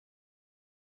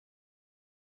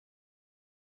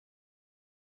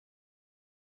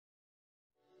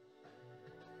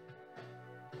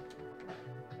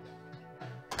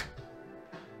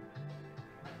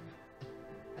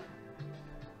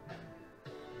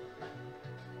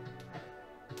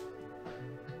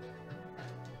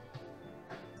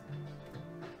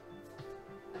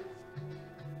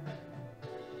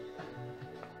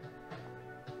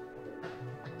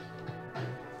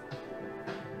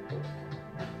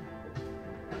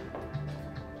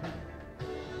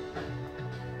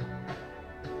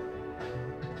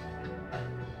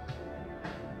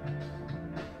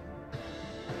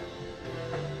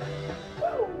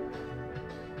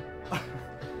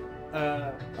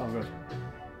Oh, good.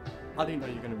 I didn't know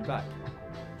you were going to be back.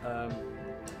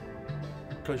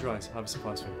 Close your eyes. I have a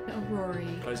surprise for you. Oh, Rory.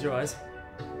 Close your eyes.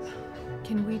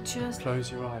 Can we just...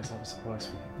 Close your eyes. I have a surprise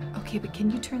for you. Okay, but can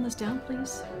you turn this down,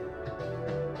 please?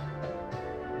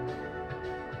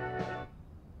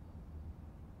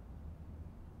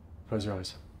 Close your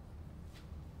eyes.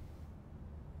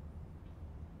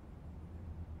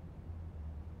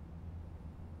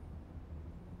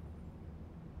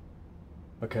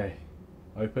 Okay,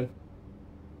 open.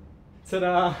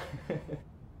 Ta-da!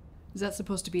 Is that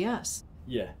supposed to be us?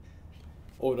 Yeah.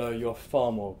 Although you're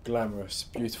far more glamorous,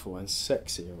 beautiful and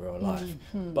sexy in real life.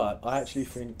 Mm-hmm. But I actually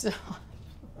think...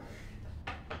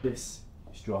 This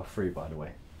is draft 3, by the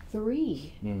way.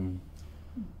 3?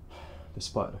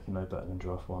 Despite looking no better than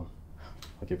draft 1.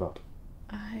 I give up.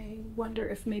 I wonder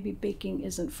if maybe baking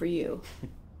isn't for you.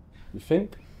 You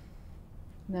think?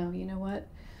 No, you know what?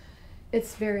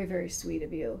 It's very, very sweet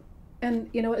of you. And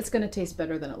you know what? It's going to taste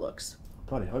better than it looks. I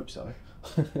bloody hope so.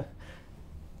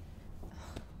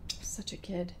 Such a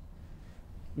kid.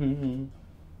 Mm-hmm.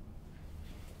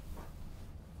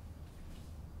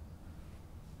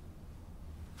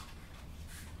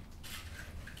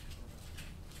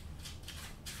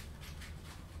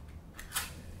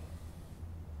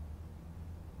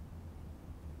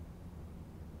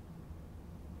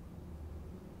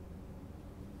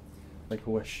 Make a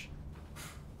wish.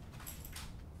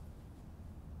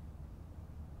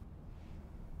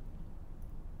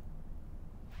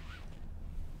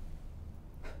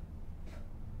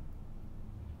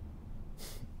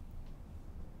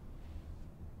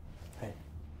 Hey.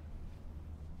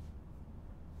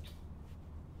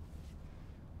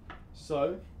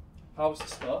 So, how was the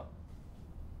start?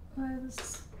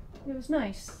 It was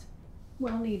nice.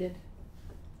 Well needed.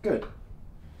 Good.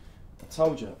 I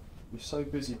told you. You're so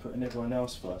busy putting everyone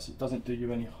else first, it doesn't do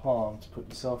you any harm to put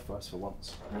yourself first for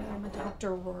once. I'm a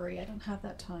doctor, Rory. I don't have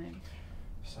that time.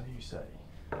 So you say.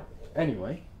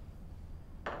 Anyway,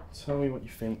 tell me what you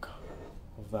think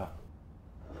of that.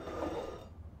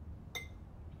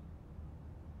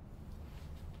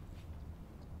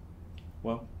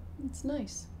 Well? It's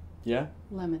nice. Yeah?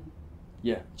 Lemon.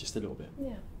 Yeah, just a little bit.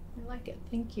 Yeah, I like it.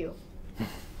 Thank you.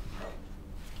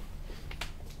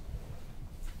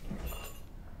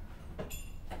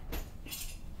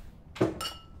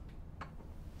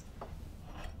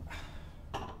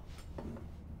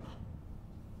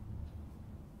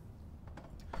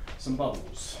 Some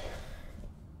bubbles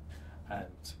and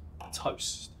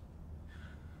toast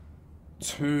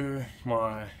to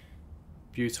my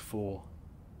beautiful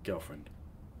girlfriend.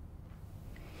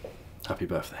 Happy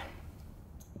birthday.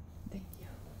 Thank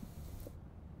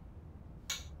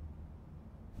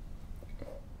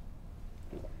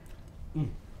you.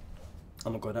 Oh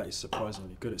my god, that is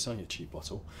surprisingly good. It's only a cheap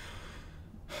bottle.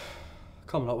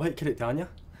 Come on, wait, get it down, yeah?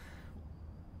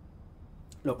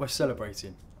 Look, we're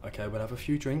celebrating. Okay, we'll have a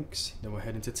few drinks, then we'll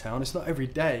head into town. It's not every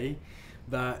day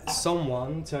that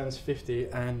someone turns 50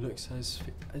 and looks as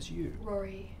fit as you.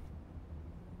 Rory.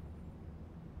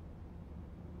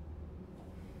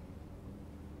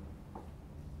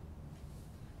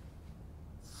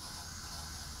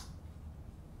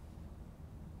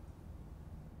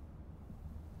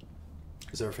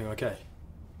 Is everything okay?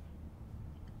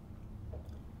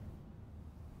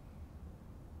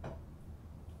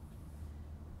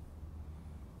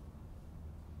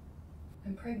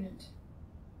 I'm pregnant.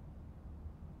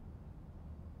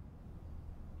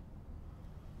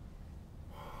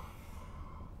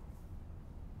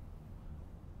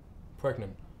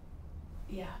 Pregnant?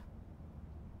 Yeah.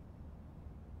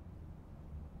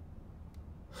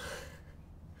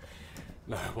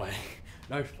 No way.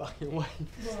 No fucking way.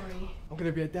 Rory. I'm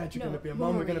gonna be a dad, you're No, gonna be a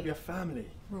mum, we're Rory. gonna be a family.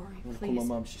 Rory, I'm gonna please. call my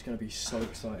mum, she's gonna be so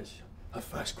excited. Her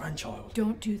first grandchild.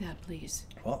 Don't do that, please.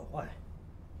 What? Why?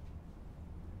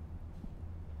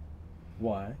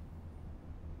 Why?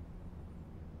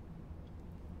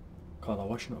 Carla,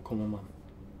 why should I not call my mum?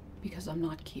 Because I'm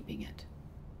not keeping it.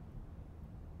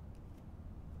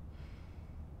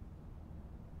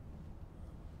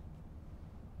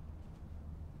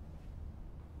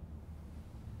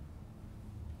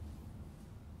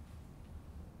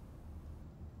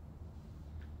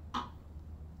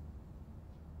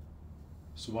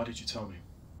 So why did you tell me?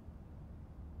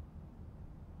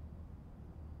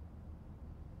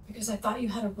 Because I thought you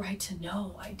had a right to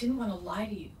know. I didn't want to lie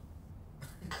to you.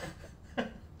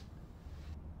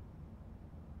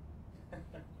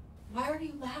 Why are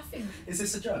you laughing? Is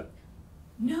this a joke?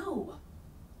 No.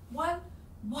 Why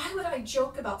would I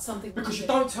joke about something Because like you this?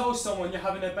 don't tell someone you're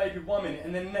having their baby 1 minute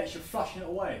and then next you're flushing it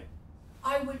away.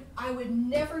 I would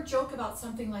never joke about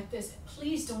something like this.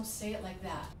 Please don't say it like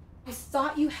that. I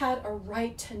thought you had a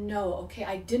right to know, okay?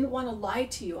 I didn't want to lie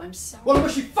to you. I'm sorry. Well, I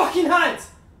wish you fucking had!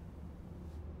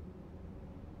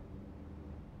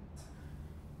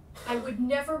 I would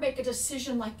never make a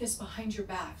decision like this behind your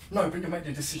back. No, but you'll make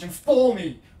the decision for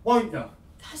me, won't you?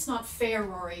 That's not fair,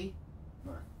 Rory.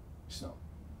 No, it's not.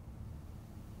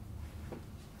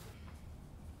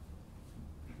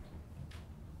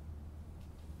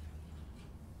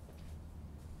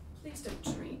 Please don't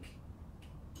drink.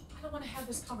 I don't want to have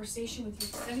this conversation with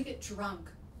you. I'm gonna get drunk.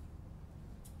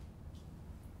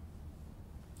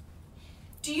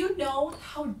 Do you know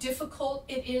how difficult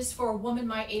it is for a woman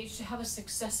my age to have a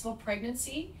successful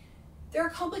pregnancy? There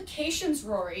are complications,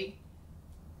 Rory.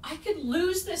 I could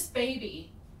lose this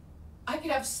baby. I could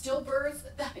have stillbirth.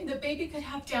 I mean, the baby could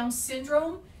have Down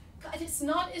syndrome. God, it's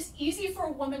not as easy for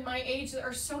a woman my age. There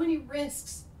are so many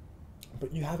risks.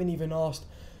 But you haven't even asked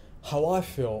how I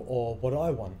feel or what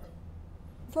I want.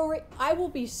 Rory, I will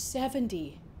be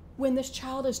 70 when this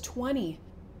child is 20.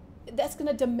 That's going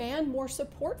to demand more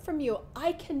support from you.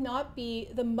 I cannot be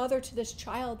the mother to this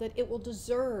child that it will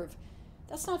deserve.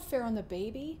 That's not fair on the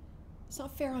baby. It's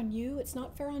not fair on you. It's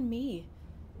not fair on me.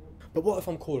 But what if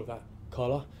I'm cool with that,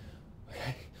 Carla?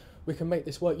 Okay, we can make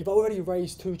this work. You've already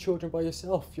raised 2 children by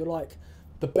yourself. You're like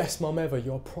the best mum ever.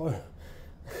 You're a pro.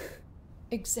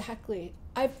 Exactly.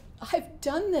 I've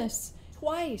done this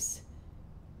twice.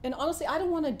 And honestly, I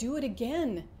don't want to do it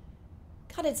again.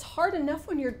 God, it's hard enough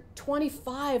when you're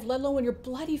 25, let alone when you're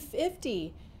bloody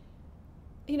 50.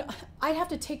 You know, I'd have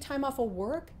to take time off of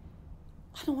work.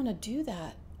 I don't want to do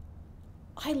that.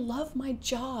 I love my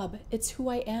job. It's who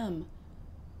I am.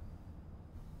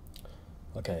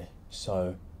 Okay,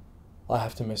 so I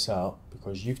have to miss out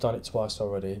because you've done it twice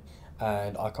already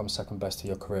and I come second best to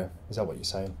your career. Is that what you're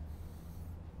saying?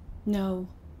 No,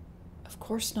 of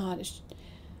course not.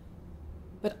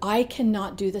 But I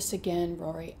cannot do this again,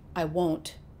 Rory. I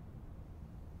won't.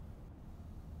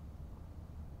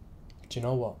 Do you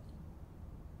know what?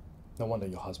 No wonder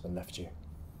your husband left you.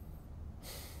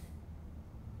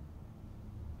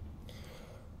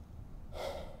 I'm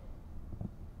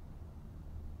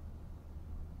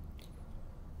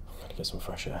gonna get some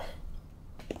fresh air.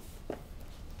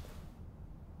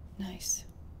 Nice.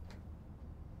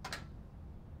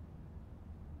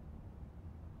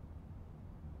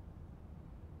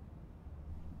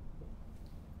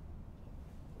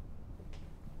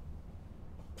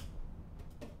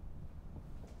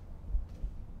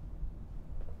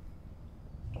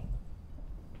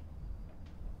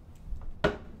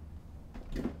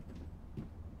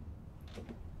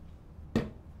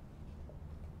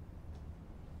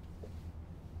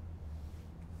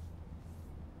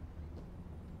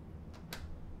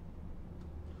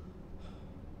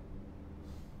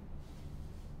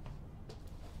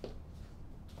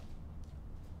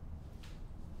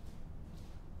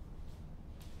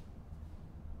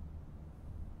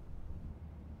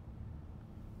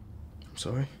 I'm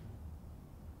sorry.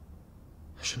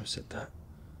 I shouldn't have said that.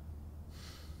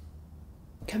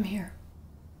 Come here.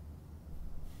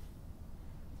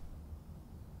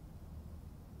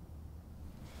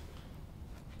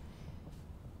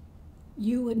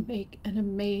 You would make an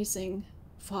amazing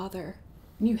father.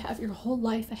 You have your whole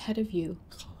life ahead of you.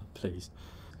 Carla, please.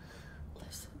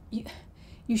 Listen,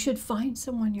 you should find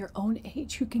someone your own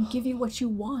age who can give you what you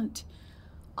want.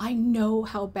 I know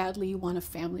how badly you want a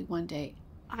family one day.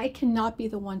 I cannot be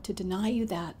the one to deny you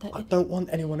that. I don't want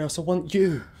anyone else. I want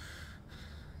you.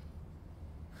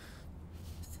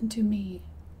 Listen to me.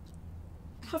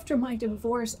 After my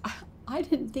divorce, I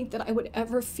didn't think that I would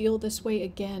ever feel this way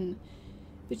again.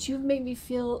 But you've made me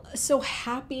feel so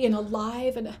happy and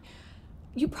alive, and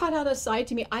you brought out a side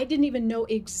to me I didn't even know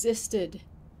existed.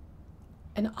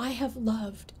 And I have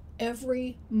loved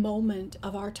every moment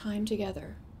of our time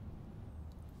together.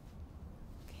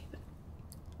 Okay, but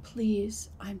please,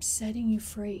 I'm setting you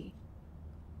free.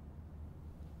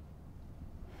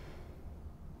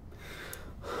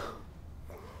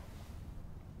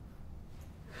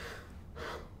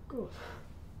 God.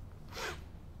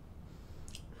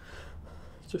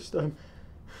 Just don't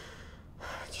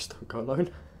go alone.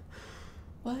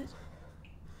 What?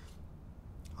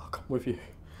 I'll come with you.